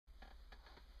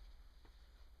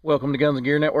Welcome to Guns and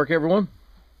Gear Network, everyone.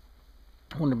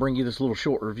 I wanted to bring you this little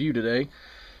short review today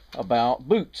about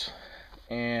boots.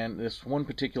 And this one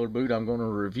particular boot I'm going to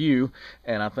review,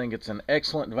 and I think it's an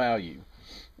excellent value.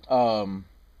 I've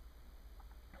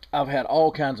had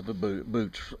all kinds of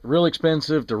boots, real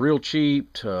expensive to real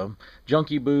cheap to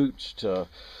junky boots to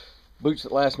boots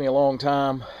that last me a long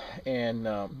time. And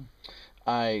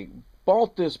I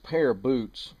bought this pair of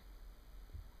boots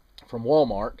from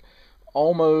Walmart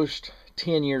almost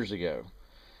 10 years ago,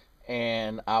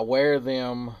 and I wear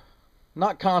them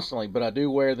not constantly, but I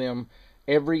do wear them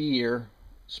every year,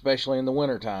 especially in the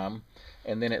wintertime,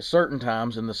 and then at certain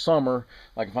times in the summer,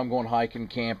 like if I'm going hiking,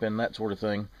 camping, that sort of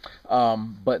thing.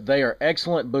 But they are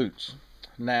excellent boots.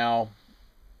 Now,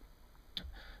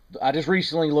 I just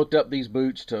recently looked up these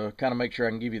boots to kind of make sure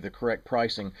I can give you the correct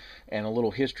pricing and a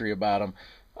little history about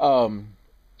them.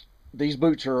 These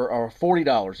boots are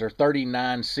 $40. They're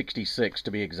 $39.66 to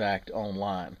be exact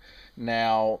online.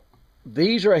 Now,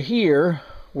 these right here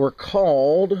were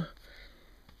called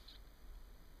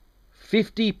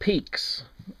 50 Peaks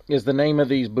is the name of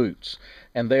these boots.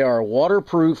 And they are a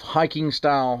waterproof hiking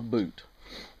style boot.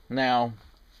 Now,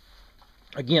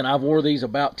 again, I've wore these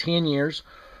about 10 years,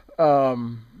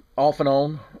 off and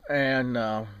on.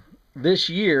 And this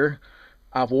year,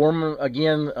 I've worn them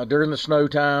again during the snow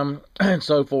time and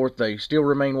so forth. They still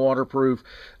remain waterproof.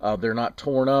 They're not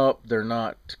torn up. They're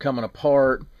not coming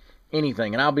apart,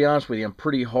 anything. And I'll be honest with you, I'm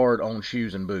pretty hard on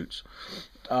shoes and boots.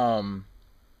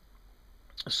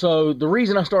 So the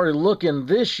reason I started looking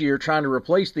this year, trying to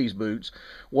replace these boots,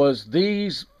 was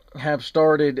these have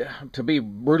started, to be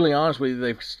brutally honest with you,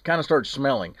 they've kind of started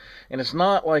smelling. And it's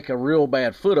not like a real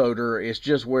bad foot odor, it's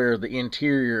just where the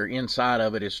interior inside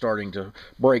of it is starting to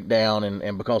break down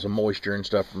and because of moisture and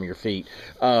stuff from your feet.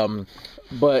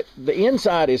 But the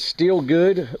inside is still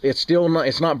good. It's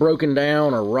not broken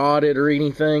down or rotted or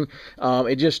anything.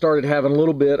 It just started having a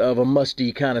little bit of a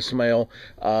musty kind of smell.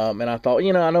 And I thought,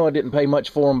 I know I didn't pay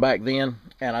much for them back then,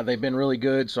 and they've been really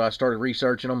good, so I started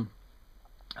researching them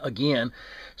again.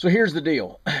 So here's the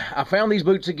deal. I found these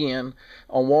boots again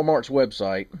on Walmart's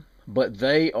website, but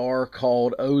they are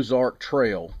called Ozark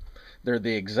Trail. They're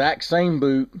the exact same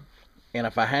boot, and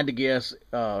if I had to guess,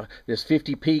 this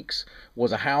 50 Peaks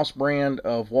was a house brand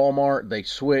of Walmart. They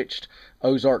switched.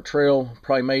 Ozark Trail,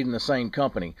 probably made in the same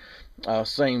company, by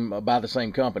the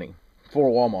same company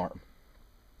for Walmart.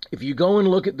 If you go and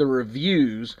look at the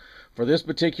reviews for this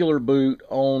particular boot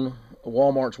on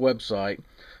Walmart's website,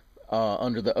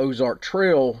 under the Ozark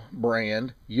Trail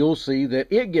brand, you'll see that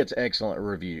it gets excellent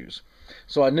reviews.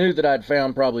 So I knew that I'd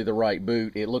found probably the right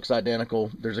boot. It looks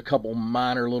identical. There's a couple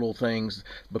minor little things,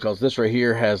 because this right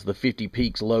here has the 50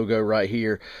 Peaks logo right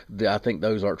here. I think the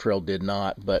Ozark Trail did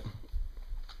not, but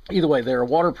either way, they're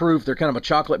waterproof. They're kind of a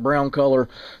chocolate brown color.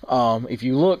 If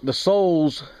you look, the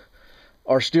soles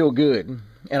are still good.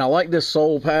 And I like this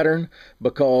sole pattern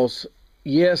because,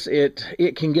 yes, it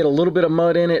can get a little bit of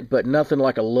mud in it, but nothing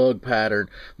like a lug pattern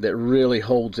that really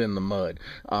holds in the mud.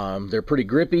 They're pretty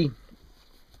grippy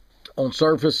on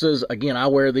surfaces. Again, I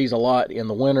wear these a lot in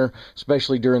the winter,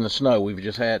 especially during the snow. We've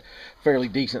just had fairly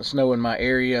decent snow in my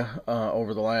area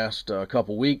over the last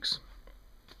couple weeks,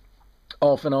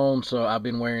 off and on, so I've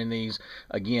been wearing these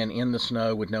again in the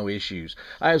snow with no issues.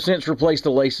 I have since replaced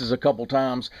the laces a couple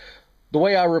times. The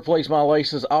way I replace my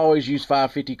laces, I always use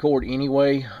 550 cord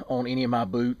anyway on any of my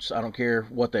boots. I don't care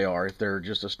what they are. If they're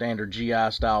just a standard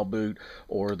GI style boot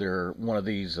or they're one of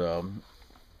these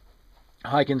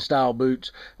hiking style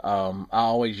boots, I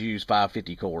always use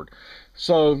 550 cord.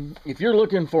 So if you're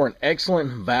looking for an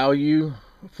excellent value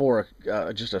for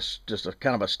just a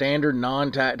kind of a standard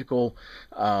non-tactical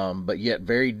but yet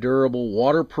very durable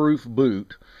waterproof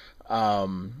boot,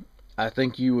 I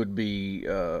think you would be,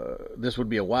 this would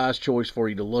be a wise choice for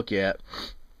you to look at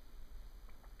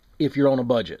if you're on a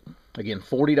budget. Again,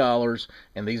 $40,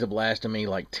 and these have lasted me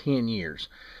like 10 years.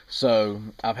 So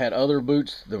I've had other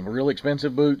boots, the real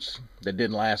expensive boots, that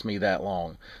didn't last me that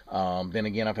long. Then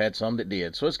again, I've had some that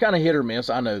did. So it's kind of hit or miss,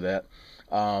 I know that.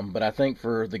 But I think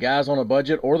for the guys on a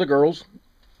budget, or the girls,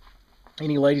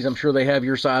 any ladies, I'm sure they have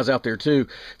your size out there too.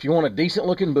 If you want a decent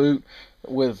looking boot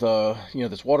with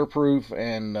that's waterproof,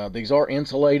 and these are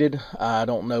insulated. I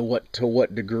don't know to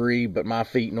what degree, but my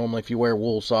feet normally, if you wear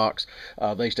wool socks,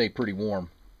 they stay pretty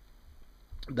warm.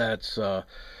 That's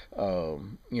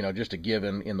just a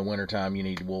given. In the wintertime, you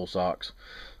need wool socks.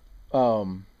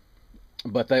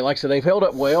 But they, like I said, they've held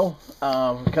up well.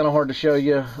 Kind of hard to show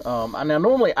you. Now,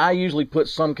 normally I usually put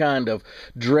some kind of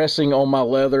dressing on my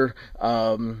leather.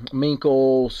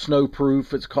 Minkle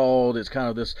Snowproof, it's called. It's kind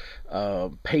of this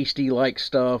pasty-like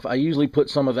stuff. I usually put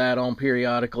some of that on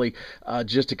periodically,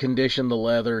 just to condition the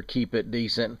leather, keep it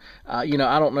decent. You know,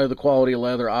 I don't know the quality of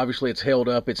leather. Obviously, it's held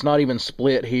up. It's not even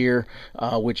split here,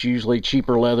 which usually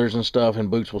cheaper leathers and stuff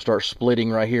and boots will start splitting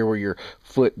right here where your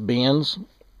foot bends.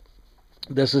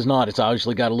 This is not. It's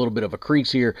obviously got a little bit of a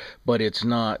crease here, but it's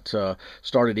not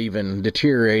started even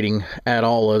deteriorating at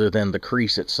all, other than the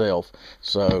crease itself.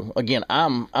 So again,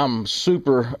 I'm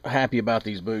super happy about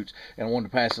these boots, and I wanted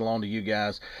to pass it along to you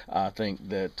guys. I think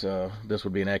that this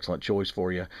would be an excellent choice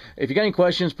for you. If you got any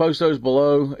questions, post those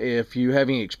below. If you have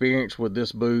any experience with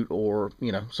this boot, or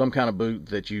you know, some kind of boot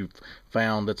that you've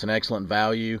found that's an excellent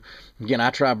value. Again,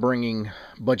 I try bringing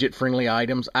budget-friendly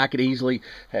items. I could easily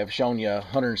have shown you a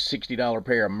 $160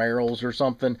 pair of Merrells or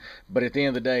something, but at the end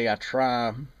of the day, I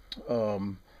try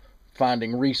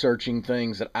researching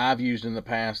things that I've used in the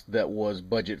past that was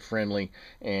budget-friendly,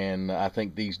 and I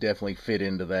think these definitely fit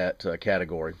into that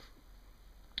category.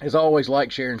 As always,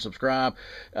 like, share, and subscribe.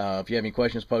 If you have any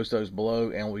questions, post those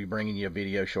below, and we'll be bringing you a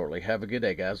video shortly. Have a good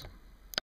day, guys.